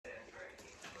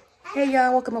Hey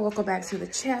y'all, welcome and welcome back to the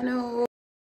channel.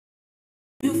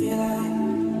 You feel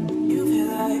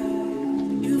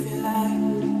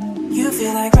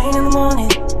like rain in the morning.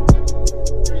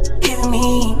 Giving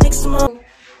me mixed emotions.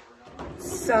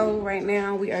 So right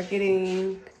now we are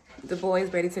getting the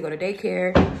boys ready to go to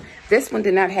daycare. This one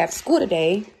did not have school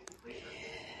today.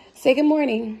 Say good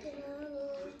morning.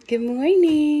 Good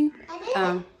morning.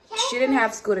 She didn't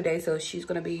have school today, so she's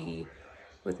gonna be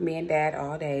with me and Dad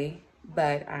all day.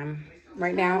 But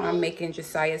right now I'm making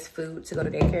Josiah's food to go to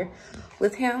daycare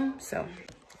with him. So,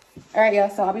 all right, y'all.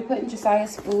 So I'll be putting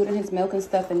Josiah's food and his milk and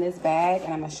stuff in this bag,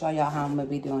 and I'm gonna show y'all how I'm gonna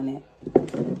be doing it.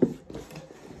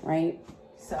 Right.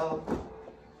 So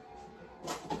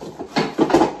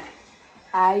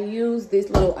I use these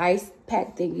little ice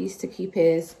pack thingies to keep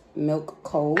his milk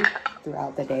cold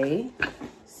throughout the day.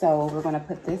 So we're gonna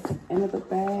put this in the book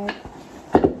bag.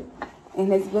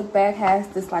 And his book bag has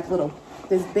this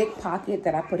this big pocket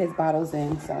that I put his bottles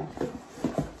in. So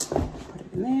put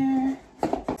it in there.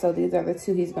 So these are the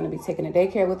two he's gonna be taking to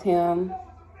daycare with him.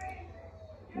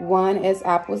 One is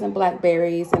apples and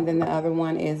blackberries, and then the other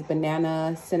one is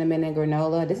banana, cinnamon, and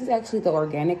granola. This is actually the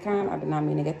organic kind. I did not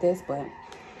mean to get this, but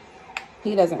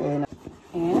he doesn't really know.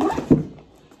 And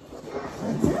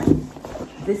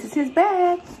this is his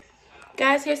bag.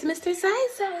 Guys, here's Mr. Sai.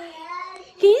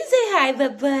 Can you say hi,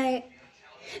 bye-bye?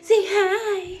 Say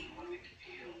hi.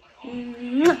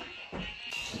 Mwah.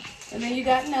 And then you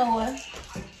got Noah.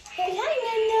 Say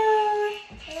hi,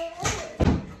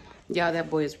 Noah. Y'all,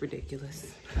 that boy is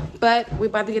ridiculous. But we're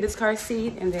about to get his car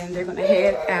seat, and then they're gonna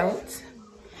head out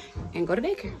and go to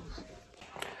daycare.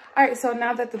 All right, so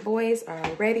now that the boys are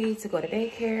ready to go to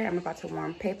daycare, I'm about to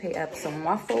warm Pepe up some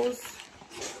waffles.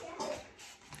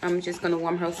 I'm just gonna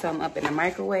warm her some up in the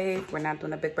microwave. We're not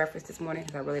doing a big breakfast this morning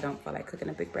because I really don't feel like cooking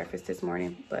a big breakfast this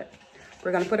morning. But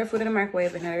we're gonna put her food in the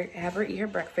microwave and have her eat her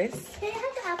breakfast.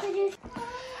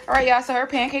 All right, y'all, so her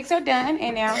pancakes are done,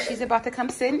 and now she's about to come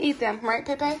sit and eat them. Right,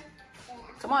 Pepe?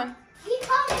 Come on. He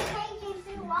called me pancakes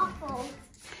and waffles.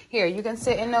 Here, you can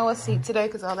sit in Noah's seat today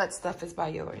because all that stuff is by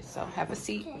yours. So have a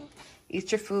seat, okay.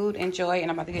 Eat your food, enjoy, and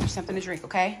I'm about to get you something to drink,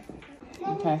 okay?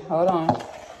 Okay, hold on.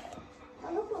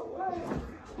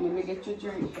 Let me get your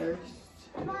drink first.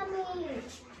 Mommy.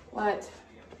 What?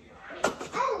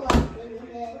 I love doing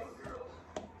this.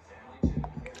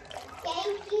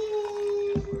 Thank you.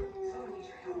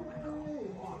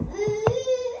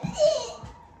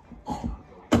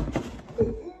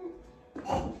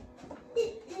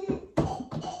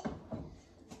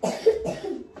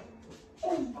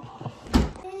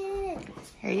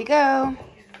 Here you go.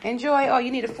 Enjoy. Oh, you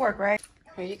need a fork, right?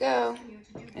 Here you go.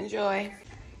 Enjoy.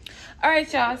 All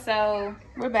right, y'all, so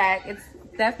we're back. It's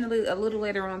definitely a little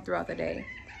later on throughout the day,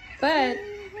 but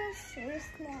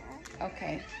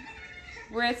okay,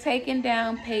 we're taking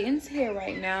down Peyton's hair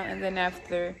right now, and then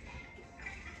after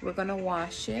we're gonna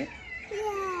wash it,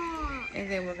 and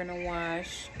then we're gonna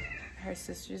wash her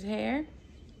sister's hair,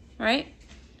 right?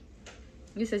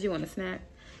 You said you want a snack.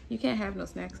 You can't have no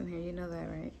snacks in here, you know that,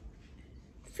 right?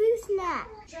 Fruit snack.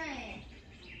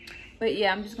 But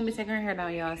yeah, I'm just gonna be taking her hair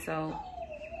down, y'all, so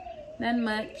not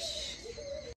much.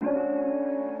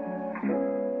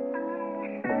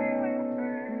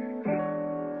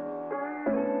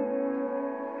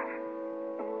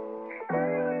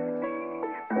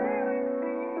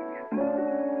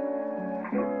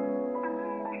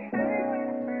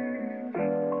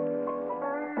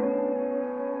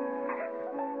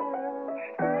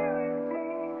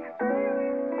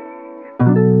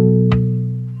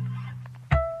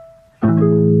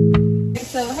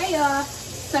 So hey y'all.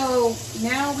 So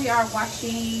now we are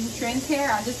washing Trent's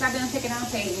hair. I just got done taking out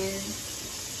Peyton.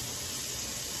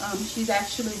 She's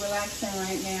actually relaxing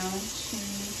right now.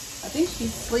 I think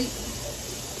she's asleep.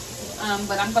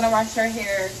 But I'm gonna wash her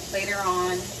hair later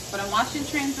on. But I'm washing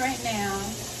Trent's right now.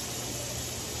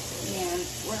 And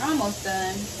we're almost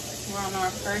done. We're on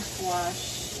our first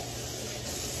wash.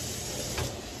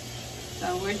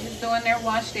 So we're just doing their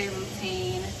wash day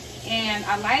routine. And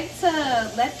I like to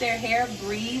let their hair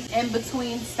breathe in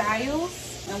between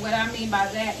styles. And what I mean by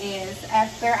that is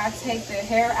after I take their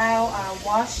hair out, I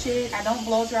wash it. I don't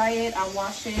blow dry it. I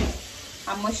wash it.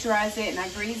 I moisturize it and I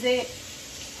grease it.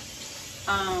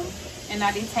 And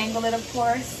I detangle it, of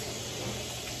course.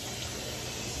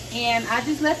 And I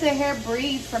just let their hair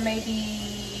breathe for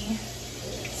maybe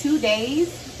 2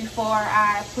 days before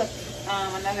I put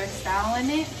another style in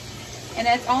it. And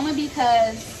that's only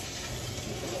because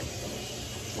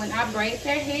when I braid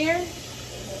their hair,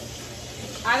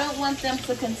 I don't want them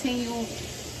to continue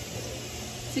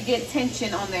to get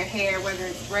tension on their hair, whether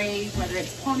it's braids, whether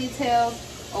it's ponytails.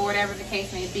 or whatever the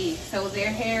case may be. So their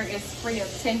hair is free of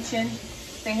tension.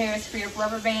 Their hair is free of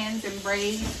rubber bands and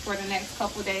braids for the next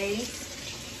couple days.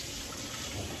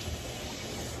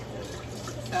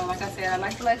 So like I said, I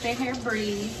like to let their hair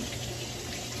breathe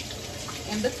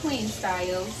in between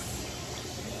styles.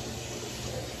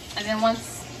 And then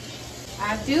once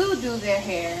I do their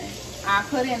hair, I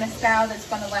put in a style that's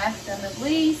going to last them at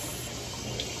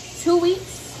least 2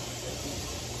 weeks.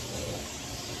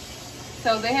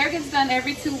 So their hair gets done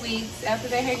every 2 weeks. After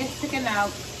their hair gets taken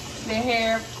out, their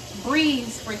hair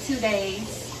breathes for 2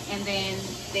 days, and then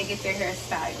they get their hair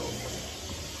styled.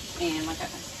 And like I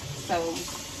said, so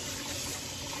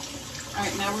all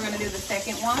right, now we're going to do the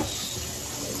second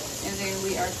wash, and then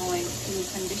we are going to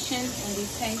condition and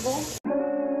detangle.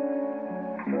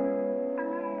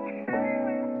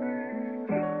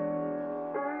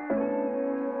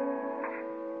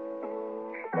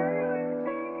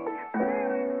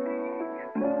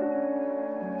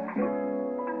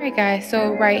 Alright guys,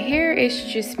 so right here is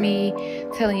just me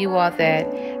telling you all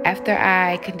that after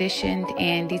I conditioned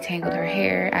and detangled her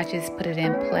hair, I just put it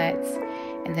in plaits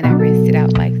and then I rinsed it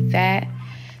out like that.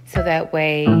 So that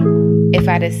way, if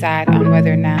I decide on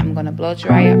whether or not I'm going to blow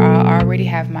dry it, I already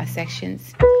have my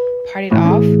sections parted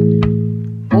off.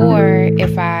 Or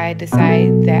if I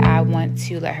decide that I want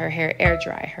to let her hair air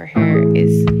dry, her hair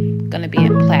is going to be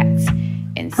in plaits.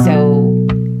 And so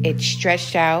it's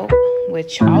stretched out,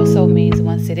 which also means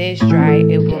once it is dry,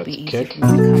 it will be easy for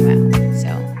me to come out. So,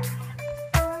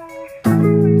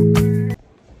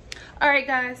 all right,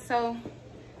 guys. So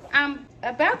I'm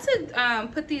about to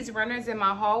put these runners in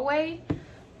my hallway,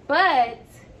 but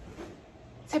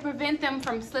to prevent them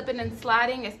from slipping and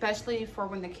sliding, especially for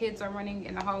when the kids are running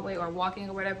in the hallway or walking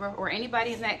or whatever, or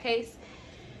anybody in that case,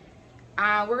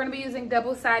 we're going to be using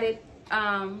double-sided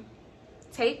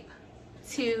tape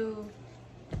to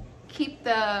keep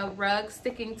the rug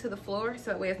sticking to the floor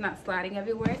so that way it's not sliding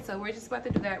everywhere. So we're just about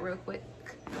to do that real quick.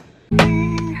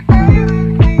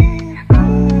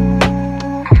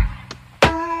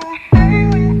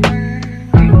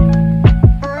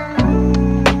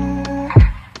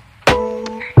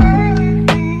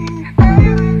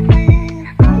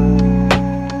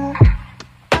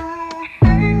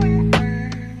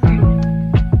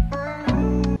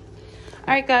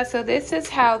 Alright guys, so this is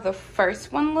how the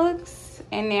first one looks.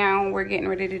 And now we're getting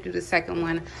ready to do the second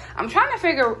one. I'm trying to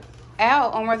figure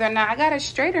out on whether or not I got it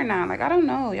straight or not. Like, I don't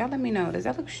know. Y'all let me know. Does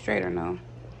that look straight or no?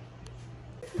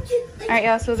 All right,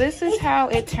 y'all. So this is how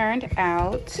it turned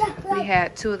out. We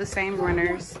had 2 of the same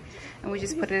runners. And we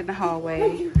just put it in the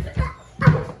hallway.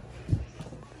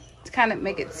 To kind of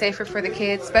make it safer for the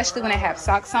kids, especially when they have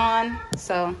socks on.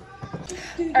 So,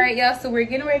 all right, y'all. So we're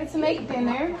getting ready to make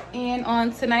dinner. And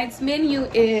on tonight's menu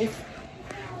is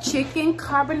chicken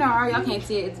carbonara. Y'all can't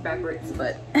see it, it's backwards,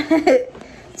 but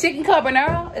chicken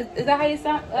carbonara. Is that how you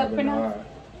pronounce it?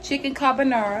 Chicken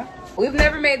carbonara. We've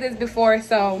never made this before,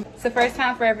 so it's the first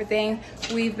time for everything.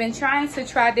 We've been trying to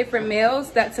try different meals.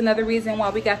 That's another reason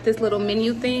why we got this little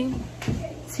menu thing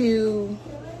to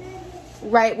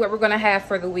write what we're gonna have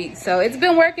for the week. So it's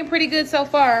been working pretty good so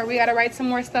far. We gotta write some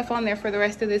more stuff on there for the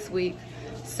rest of this week.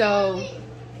 So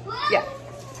yeah.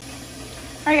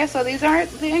 All right, so these are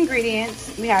the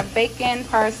ingredients. We have bacon,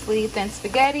 parsley, thin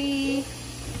spaghetti,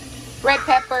 red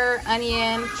pepper,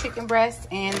 onion, chicken breast,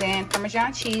 and then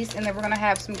Parmesan cheese. And then we're gonna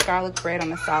have some garlic bread on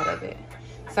the side of it.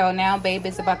 So now Babe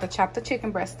is about to chop the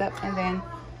chicken breast up and then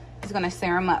he's gonna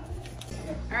sear them up.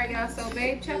 All right, y'all, so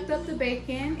Babe chopped up the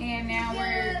bacon and now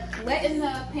we're letting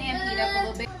the pan heat up a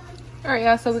little bit. All right,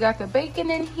 y'all, so we got the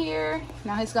bacon in here.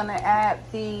 Now he's gonna add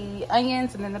the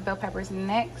onions and then the bell peppers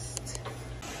next.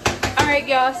 All right,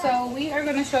 y'all, so we are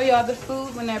gonna show y'all the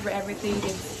food whenever everything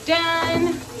is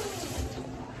done.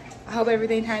 I hope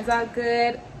everything turns out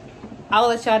good. I'll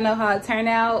let y'all know how it turned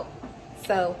out.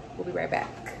 So we'll be right back.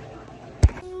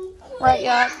 Right,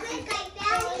 y'all,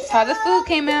 how the food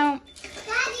came out.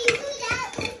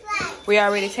 We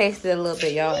already tasted it a little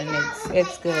bit, y'all, and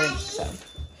it's good.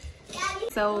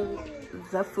 So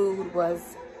the food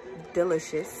was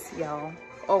delicious, y'all.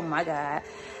 Oh my God.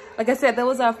 Like I said, that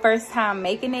was our first time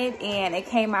making it and it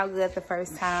came out good the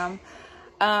first time.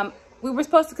 We were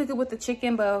supposed to cook it with the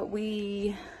chicken, but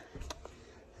we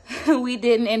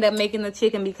didn't end up making the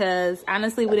chicken because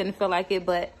honestly we didn't feel like it,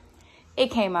 but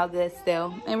it came out good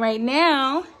still. And right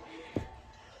now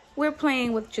we're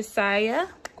playing with Josiah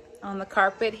on the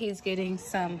carpet. He's getting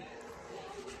some,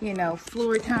 you know,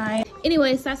 floor time.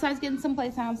 Anyway, Sasai's getting some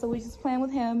playtime, so we're just playing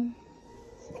with him.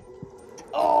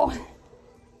 Oh,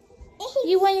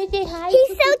 you want to say hi?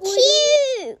 He's so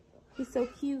cute. He's so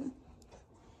cute.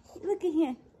 Look at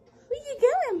him. Where you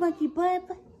going, Monkey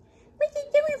Bub? What you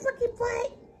doing, fucking butt?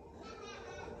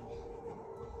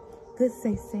 Good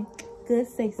say. Good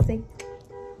say.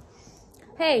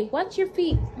 Hey, watch your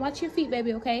feet. Watch your feet,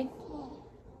 baby, okay?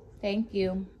 Thank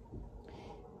you.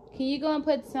 Can you go and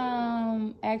put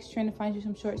some extra and find you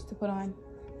some shorts to put on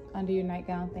under your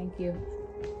nightgown? Thank you.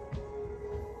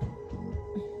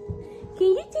 Can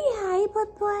you say hi,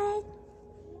 Papa?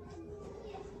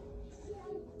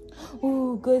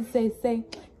 Ooh, good say.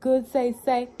 Good say.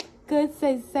 Good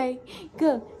say.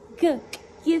 Good.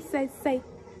 Yes, say.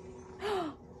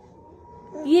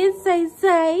 Yes, say.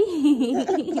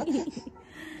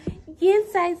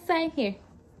 Yes, say. Here.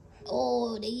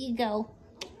 Oh, there you go.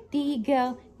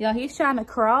 Y'all, he's trying to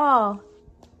crawl.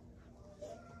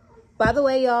 By the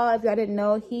way, y'all, if y'all didn't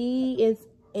know, he is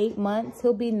 8 months.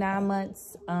 He'll be 9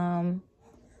 months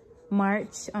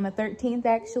March on the 13th,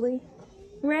 actually.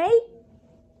 Right?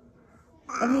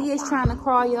 And he is trying to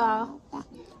crawl, y'all.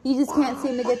 You just can't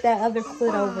seem to get that other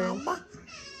foot over.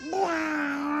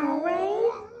 Right?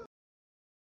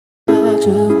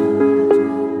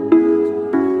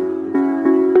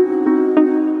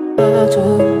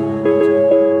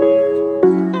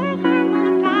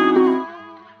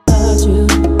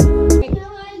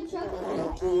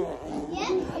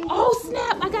 Oh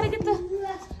snap, I gotta get the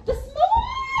s'mores.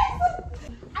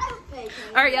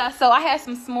 All right, y'all, so I had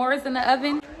some s'mores in the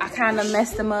oven. I kind of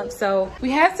messed them up, so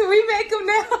we have to remake them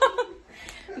now.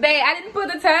 Babe, I didn't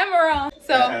put the timer on.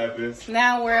 So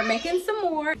now we're making some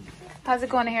more. How's it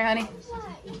going in here, honey?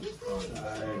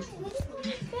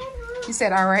 You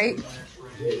said all right?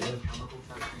 You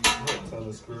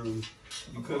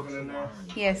cooking in there?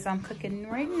 Yes, I'm cooking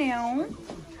right now.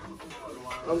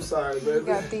 I'm sorry, baby. We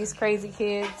got these crazy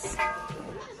kids.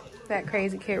 That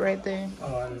crazy kid right there.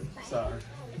 Oh, I'm sorry.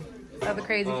 Other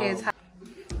crazy kids. All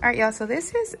right, y'all, so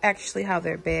this is actually how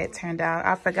their bed turned out.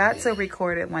 I forgot to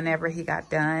record it whenever he got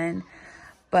done,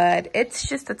 but it's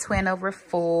just a twin over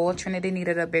full. Trinity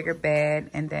needed a bigger bed,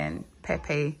 and then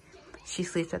Pepe, she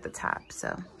sleeps at the top.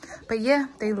 So, but yeah,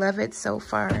 they love it so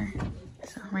far.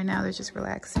 So right now they're just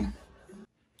relaxing.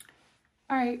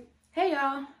 All right, hey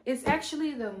y'all, it's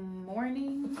actually the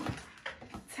morning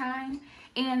time,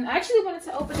 and I actually wanted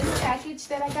to open this package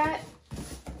that I got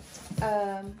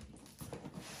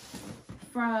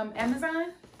from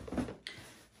Amazon.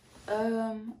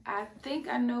 I think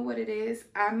I know what it is.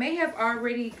 I may have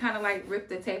already kind of like ripped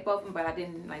the tape open, but I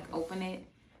didn't like open it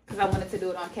because I wanted to do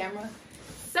it on camera.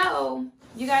 So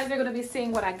you guys are gonna be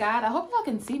seeing what I got. I hope y'all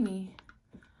can see me.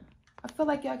 I feel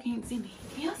like y'all can't see me.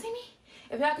 Can y'all see me?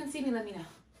 If y'all can see me, let me know.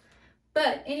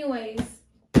 But anyways,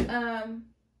 I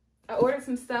ordered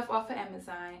some stuff off of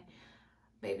Amazon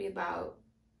maybe about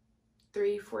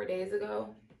 3-4 days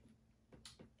ago.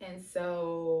 And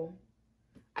so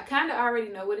I kind of already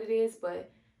know what it is,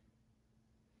 but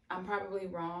I'm probably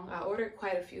wrong. I ordered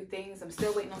quite a few things. I'm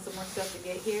still waiting on some more stuff to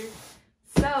get here.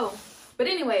 So, but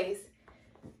anyways,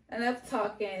 enough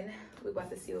talking. We're about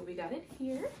to see what we got in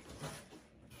here.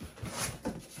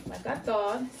 Like I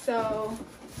thought. So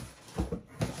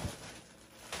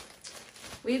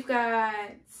we've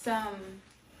got some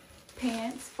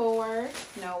pants for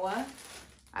Noah.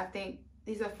 I think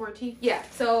these are 14. Yeah,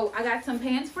 so I got some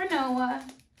pants for Noah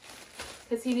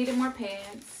because he needed more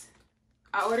pants.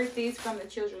 I ordered these from the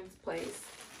children's place.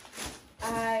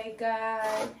 I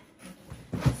got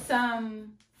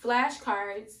some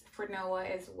flashcards for Noah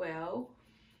as well,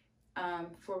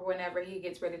 for whenever he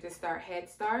gets ready to start Head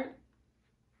Start.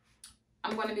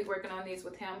 I'm going to be working on these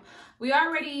with him. We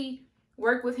already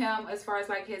work with him as far as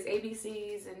like his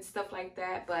ABCs and stuff like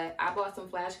that, but I bought some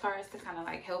flashcards to kind of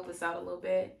like help us out a little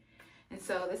bit. And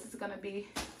so this is going to be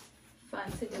fun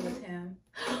to do with him.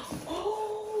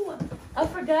 Oh, I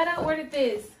forgot I ordered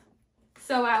this.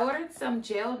 So I ordered some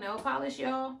gel nail polish,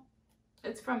 y'all.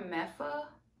 It's from Meffa.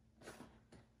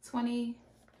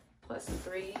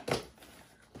 20+3.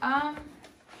 I'm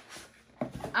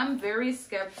very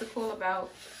skeptical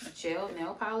about gel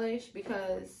nail polish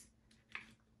because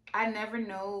I never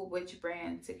know which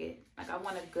brand to get. Like, I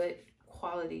want a good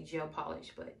quality gel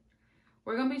polish, but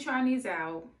we're gonna be trying these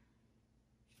out.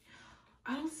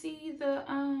 I don't see the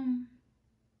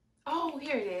oh,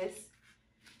 here it is.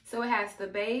 So it has the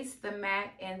base, the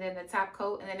matte, and then the top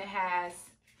coat, and then it has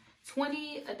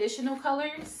 20 additional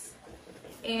colors.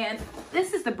 And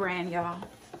this is the brand, y'all.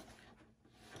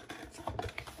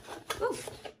 Ooh,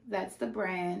 that's the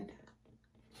brand.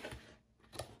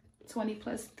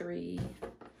 20+3.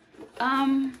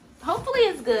 Hopefully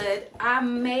it's good. I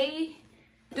may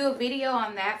do a video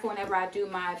on that for whenever I do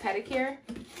my pedicure.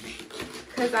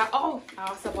 Cause I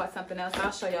also bought something else.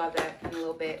 I'll show y'all that in a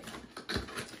little bit.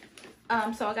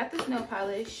 So I got this nail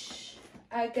polish.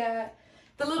 I got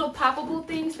the little poppable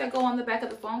things that go on the back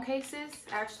of the phone cases.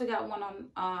 I actually got one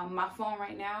on my phone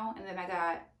right now, and then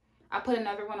I put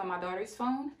another one on my daughter's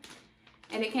phone.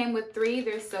 And it came with 3.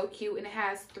 They're so cute, and it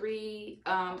has 3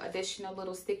 additional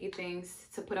little sticky things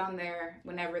to put on there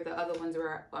whenever the other ones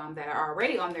were that are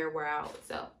already on there were out.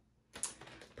 So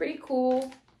pretty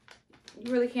cool.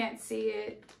 You really can't see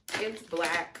it. It's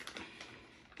black.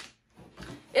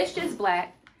 It's just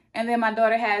black. And then my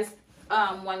daughter has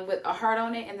one with a heart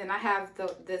on it, and then I have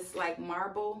this like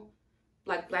marble,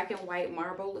 like black and white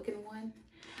marble looking one.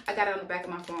 I got it on the back of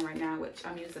my phone right now, which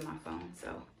I'm using my phone,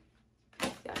 so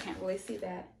y'all can't really see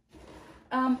that.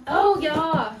 Oh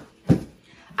y'all,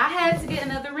 I had to get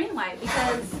another ring light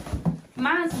because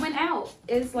mine went out.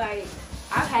 It's like,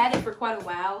 I've had it for quite a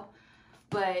while,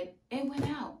 but it went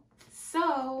out.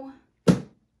 So,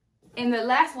 and the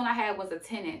last one I had was a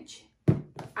 10-inch.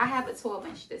 I have a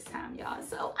 12-inch this time, y'all.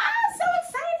 So I'm so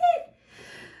excited.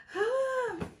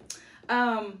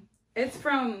 It's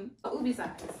from Ubi Size.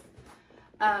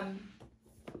 None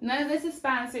of this is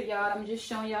sponsored, y'all. I'm just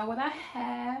showing y'all what I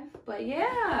have. But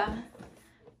yeah,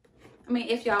 I mean,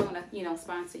 if y'all want to, you know,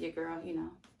 sponsor your girl, you know.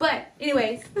 But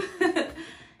anyways,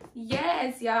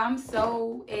 yes, y'all, I'm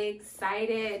so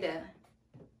excited.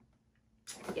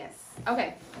 Yes.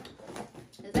 Okay.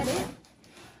 Is that it?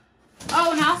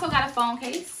 Oh, and I also got a phone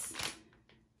case.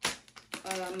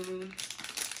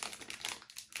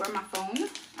 For my phone.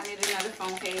 I need another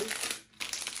phone case.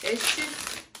 It's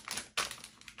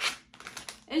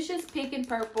just pink and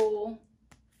purple.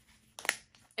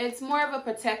 It's more of a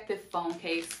protective phone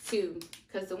case too,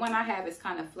 because the one I have is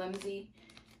kind of flimsy,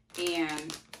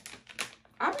 and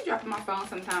I'll be dropping my phone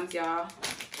sometimes, y'all.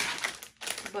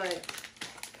 But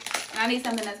I need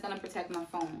something that's gonna protect my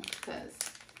phone, because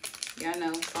y'all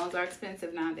know phones are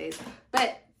expensive nowadays.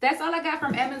 But that's all I got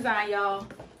from Amazon, y'all.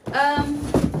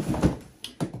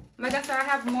 Like I said, I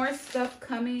have more stuff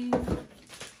coming.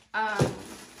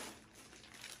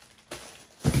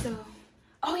 So,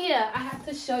 oh yeah, I have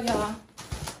to show y'all.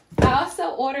 I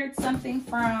also ordered something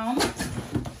from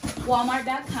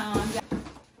Walmart.com.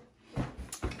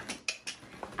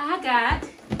 I got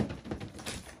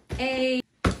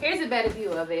here's a better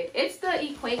view of it. It's the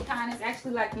Equate kind. It's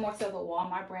actually like more so the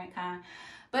Walmart brand kind,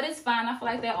 but it's fine. I feel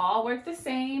like they all work the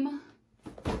same,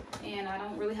 and I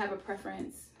don't really have a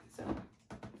preference. So,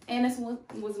 and this one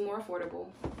was more affordable.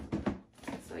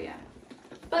 So yeah,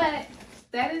 but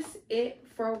that is it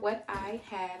for what I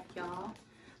have, y'all.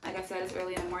 Like I said, it's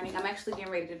early in the morning. I'm actually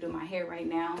getting ready to do my hair right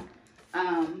now.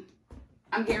 I'm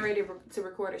getting ready to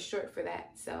record a short for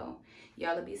that, so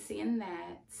y'all will be seeing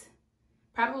that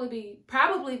probably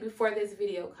before this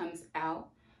video comes out.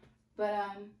 But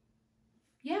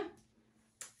yeah,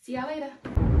 see y'all later.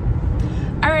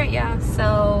 All right, y'all,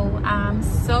 so I'm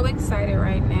so excited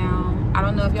right now. I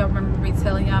don't know if y'all remember me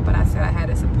telling y'all, but I said I had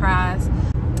a surprise.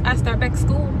 I start back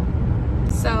school.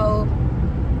 So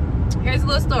here's a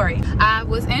little story. I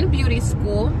was in beauty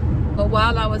school, but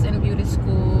while I was in beauty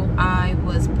school, I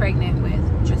was pregnant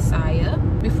with Josiah.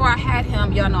 Before I had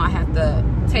him, y'all know I had to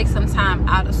take some time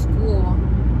out of school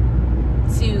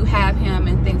to have him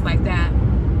and things like that.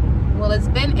 Well, it's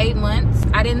been 8 months.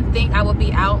 I didn't think I would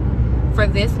be out for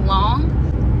this long,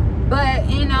 but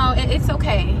you know, it's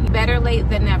okay. Better late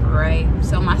than never, right?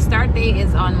 So my start date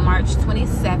is on March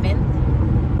 27th.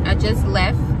 I just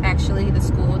left actually the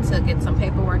school to get some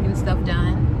paperwork and stuff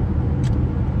done.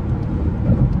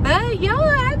 But y'all,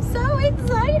 I'm so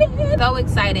excited. So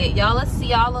excited. Y'all, let's see,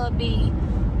 y'all will be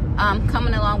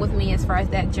coming along with me as far as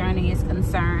that journey is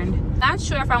concerned. Not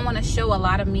sure if I want to show a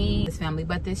lot of me, this family,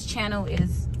 but this channel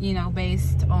is, you know,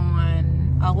 based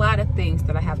on a lot of things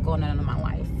that I have going on in my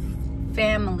life.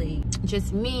 Family,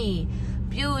 just me,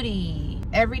 beauty,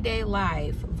 everyday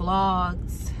life,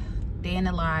 vlogs, day in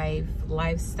the life,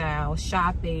 lifestyle,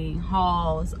 shopping,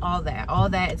 hauls, all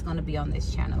that is going to be on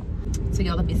this channel. So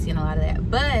y'all will be seeing a lot of that.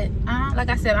 But like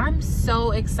I said, I'm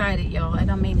so excited, y'all. It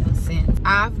don't make no sense.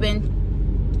 I've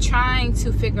been trying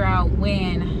to figure out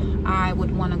when I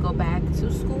would want to go back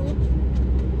to school,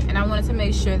 and I wanted to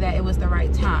make sure that it was the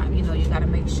right time. You know, you got to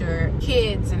make sure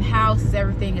kids and houses,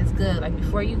 everything is good. Like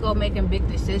before you go making big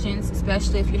decisions,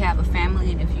 especially if you have a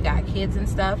family and if you got kids and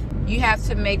stuff, you have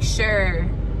to make sure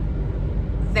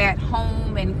that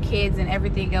home and kids and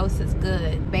everything else is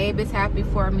good. Babe is happy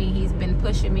for me. He's been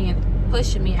pushing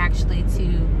me actually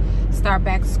to start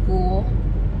back school,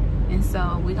 and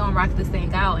so we're gonna rock this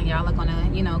thing out, and y'all are gonna,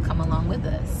 you know, come along with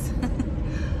us.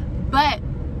 But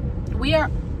we are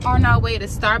on our way to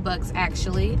Starbucks.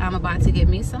 Actually, I'm about to get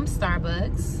me some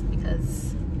Starbucks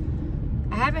because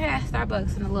I haven't had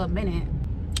Starbucks in a little minute,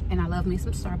 and I love me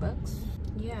some Starbucks.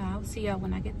 yeah, I'll see y'all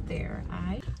when I get there.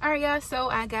 All right, y'all, so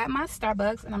I got my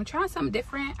Starbucks and I'm trying something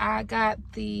different. I got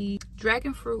the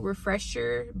dragon fruit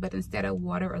refresher, but instead of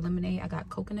water or lemonade, I got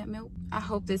coconut milk. I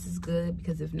hope this is good,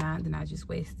 because if not, then I just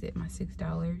wasted my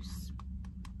 $6.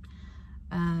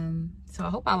 So I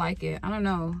hope I like it. I don't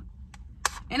know.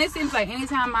 And it seems like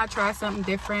anytime I try something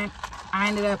different, I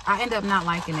end up not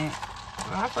liking it.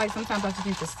 So I feel like sometimes I just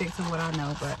need to stick to what I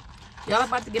know. But y'all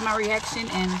about to get my reaction,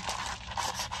 and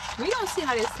we're gonna see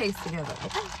how this tastes together,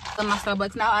 okay? So my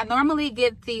Starbucks. Now I normally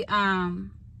get the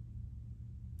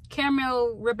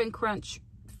caramel ribbon crunch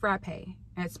frappe.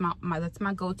 That's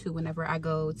my go-to whenever I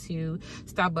go to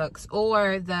Starbucks,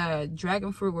 or the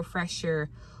dragon fruit refresher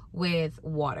with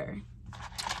water.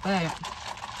 But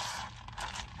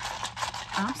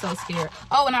I'm so scared.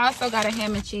 Oh, and I also got a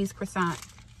ham and cheese croissant.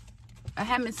 A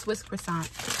ham and Swiss croissant.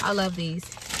 I love these.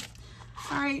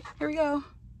 All right, here we go.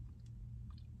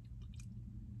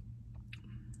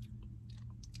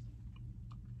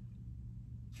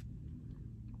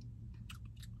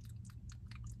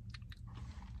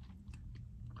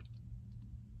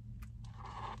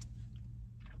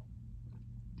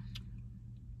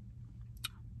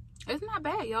 It's not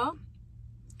bad, y'all.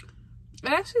 It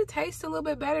actually tastes a little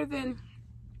bit better than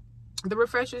the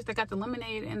refreshers that got the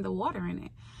lemonade and the water in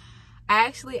it. I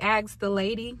actually asked the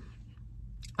lady,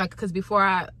 like, because before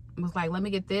I was like, let me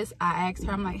get this, I asked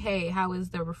her, I'm like, hey, how is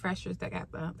the refreshers that got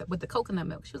with the coconut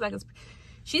milk? She was like,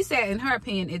 she said in her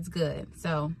opinion it's good.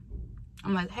 So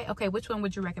I'm like, hey, okay, which one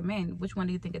would you recommend? Which one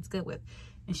do you think it's good with?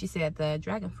 And she said the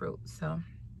dragon fruit. So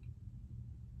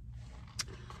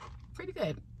pretty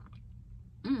good.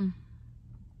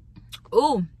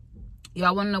 Ooh,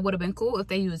 y'all want to know what would have been cool? If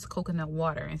they used coconut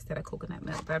water instead of coconut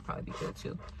milk. That'd probably be good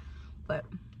too. But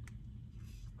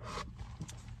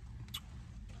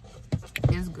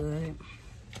it's good,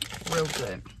 real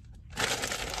good.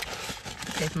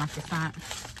 Taste my croissant.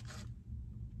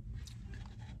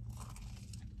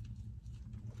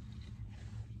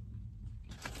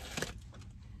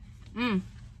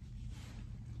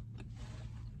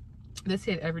 This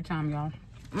hit every time, y'all.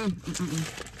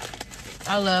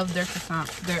 I love their croissant,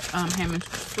 their ham and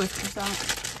Swiss croissant.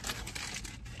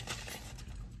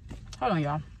 Hold on,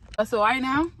 y'all. So right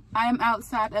now I am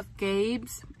outside of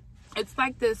Gabe's. It's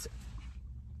like this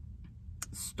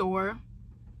store,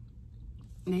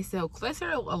 and they sell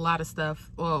a lot of stuff.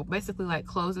 Well, basically like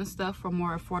clothes and stuff for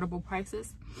more affordable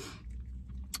prices.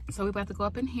 So we're about to go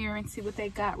up in here and see what they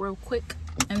got real quick,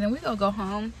 and then we're gonna go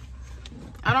home.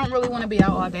 I don't really want to be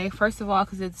out all day. First of all,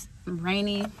 because it's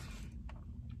rainy,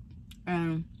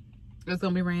 and it's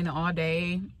gonna be raining all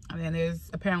day, and then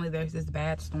apparently there's this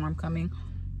bad storm coming.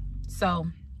 So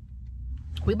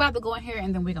we about to go in here,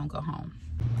 and then we're gonna go home.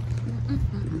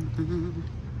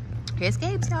 Here's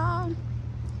Gabe's, y'all,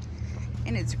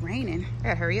 and it's raining. I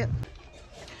gotta hurry up.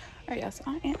 All right, y'all, so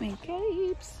I am in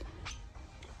Gabe's,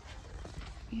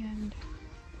 and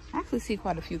I actually see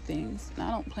quite a few things. Now,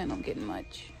 I don't plan on getting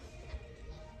much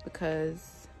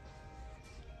because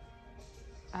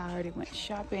I already went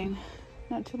shopping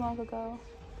not too long ago.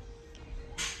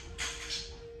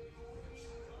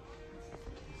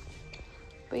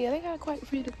 But yeah, they got quite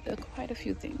a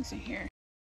few things in here.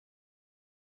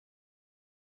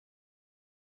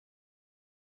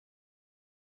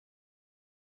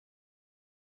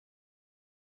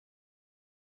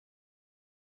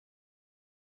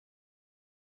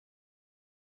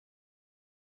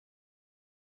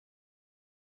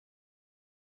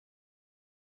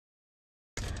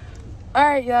 All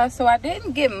right, y'all, so I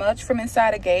didn't get much from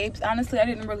inside of Gabe's. Honestly, I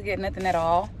didn't really get nothing at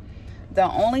all. The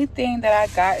only thing that I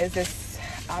got is this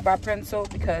eyebrow pencil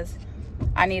because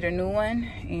I need a new one,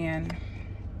 and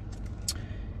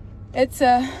it's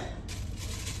a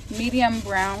medium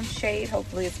brown shade.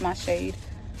 Hopefully it's my shade,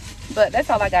 but that's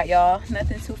all I got, y'all.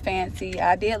 Nothing too fancy.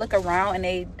 I did look around,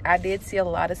 and I did see a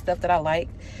lot of stuff that I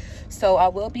liked, so I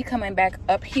will be coming back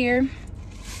up here.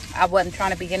 I wasn't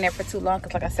trying to be in there for too long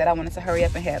because, like I said, I wanted to hurry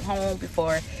up and head home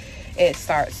before it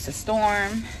starts to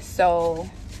storm. So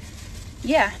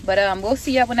yeah, but we'll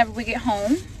see y'all whenever we get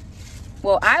home.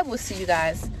 Well, I will see you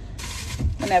guys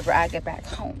whenever I get back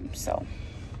home. So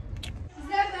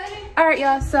all right,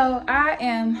 y'all, so I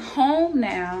am home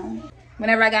now.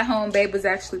 Whenever I got home, Babe was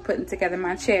actually putting together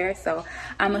my chair, so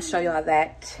I'm gonna show y'all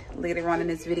that later on in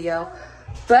this video.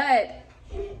 But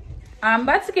I'm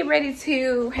about to get ready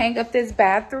to hang up this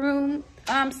bathroom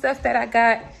stuff that I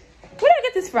got. Where did I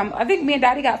get this from? I think me and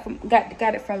Daddy got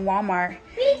it from Walmart.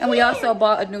 And we also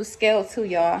bought a new scale too,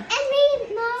 y'all.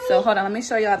 So hold on, let me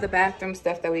show y'all the bathroom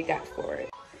stuff that we got for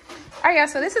it. All right, y'all,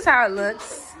 so this is how it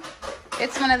looks.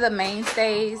 It's one of the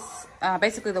mainstays,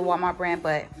 basically the Walmart brand,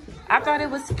 but I thought it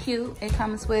was cute. It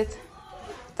comes with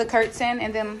the curtain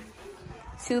and then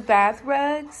 2 bath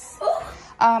rugs.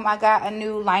 I got a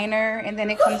new liner, and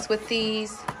then it comes with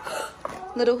these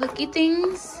little hooky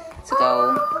things to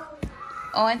go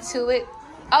onto it.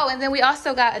 Oh, and then we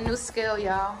also got a new scale,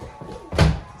 y'all.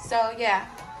 So yeah.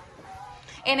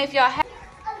 And if y'all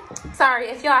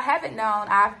haven't known,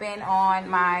 I've been on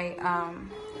my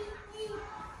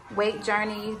weight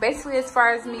journey, basically as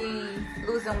far as me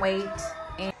losing weight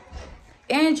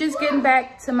and just getting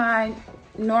back to my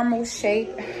normal shape.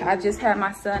 I just had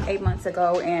my son 8 months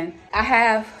ago, and I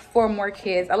have 4 more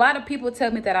kids. A lot of people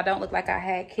tell me that I don't look like I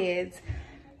had kids,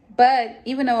 but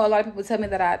even though a lot of people tell me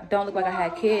that I don't look like I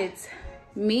had kids,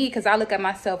 me, because I look at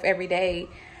myself every day,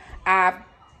 I've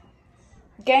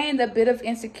gained a bit of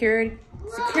insecurities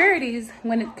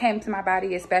when it came to my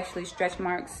body, especially stretch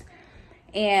marks.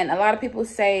 And a lot of people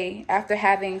say after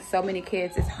having so many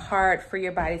kids, it's hard for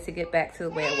your body to get back to the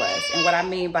way it was. And what I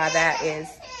mean by that is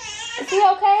he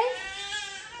okay?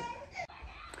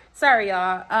 Sorry,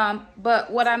 y'all.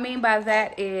 But what I mean by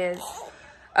that is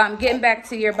getting back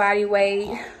to your body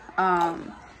weight,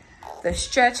 the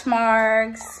stretch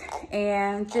marks,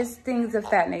 and just things of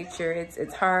that nature.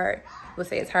 It's hard. We'll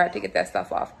say it's hard to get that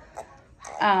stuff off.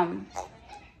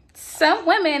 Some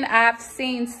women I've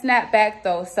seen snap back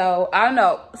though, so I don't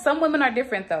know. Some women are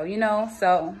different though, you know,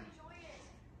 so.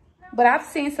 But I've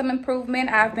seen some improvement.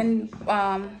 I've been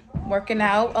working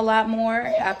out a lot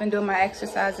more. I've been doing my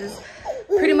exercises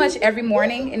pretty much every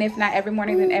morning, and if not every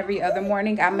morning, then every other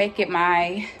morning. I make it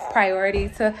my priority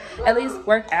to at least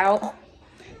work out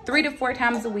 3 to 4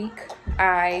 times a week.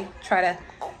 I try to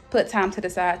put time to the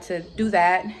side to do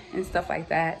that and stuff like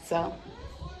that. So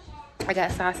I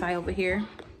got Sasai over here.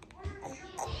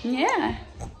 Yeah.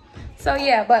 So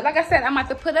yeah, but like I said, I'm about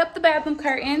to put up the bathroom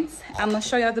curtains. I'm gonna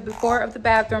show y'all the before of the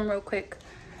bathroom real quick.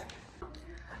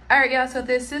 All right, y'all, so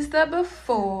this is the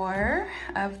before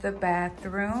of the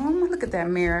bathroom. Look at that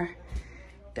mirror.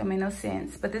 Don't make no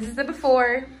sense, but this is the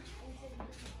before.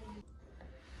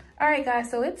 All right, guys,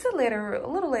 so it's a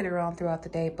little later on throughout the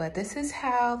day, but this is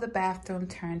how the bathroom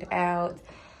turned out.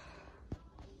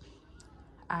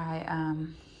 I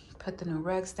put the new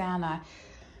rugs down. I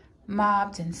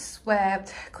mopped and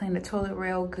swept, cleaned the toilet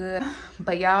real good.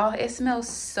 But y'all, it smells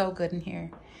so good in here.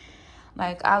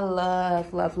 Like, I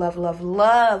love, love, love, love,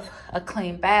 love a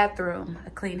clean bathroom, a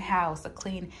clean house, a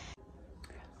clean.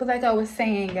 But like I was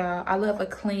saying, y'all, I love a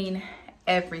clean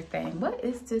everything. What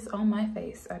is this on my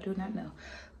face? I do not know.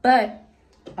 But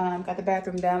got the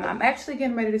bathroom done. I'm actually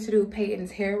getting ready to do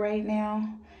Peyton's hair right now.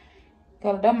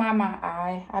 Don't mind my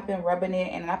eye. I've been rubbing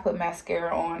it, and I put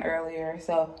mascara on earlier,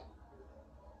 so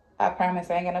I promise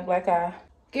I ain't gonna black eye.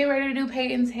 Get ready to do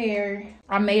Peyton's hair.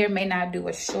 I may or may not do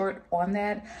a short on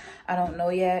that. I don't know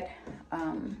yet.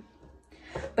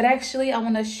 But actually, I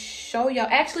want to show y'all.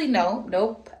 Actually,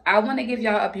 nope. I want to give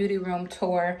y'all a beauty room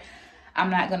tour. I'm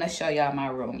not gonna show y'all my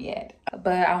room yet,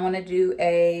 but I want to do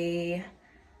a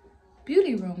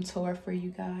beauty room tour for you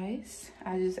guys.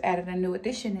 I just added a new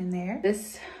addition in there.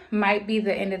 This might be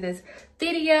the end of this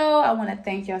video. I want to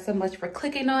thank y'all so much for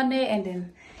clicking on it and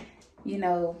then, you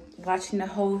know, watching the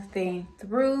whole thing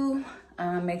through.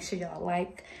 Make sure y'all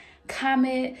like,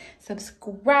 comment,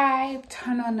 subscribe,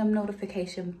 turn on them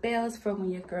notification bells for when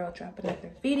your girl drop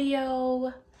another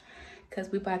video, because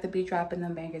we about to be dropping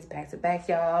them bangers back to back,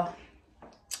 y'all.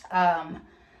 I'm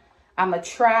gonna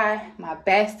try my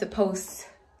best to post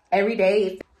every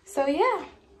day. So yeah,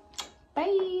 bye.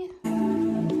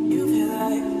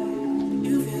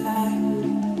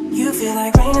 You feel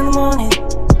like rain in the morning,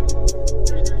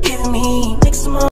 giving me mixed emotions.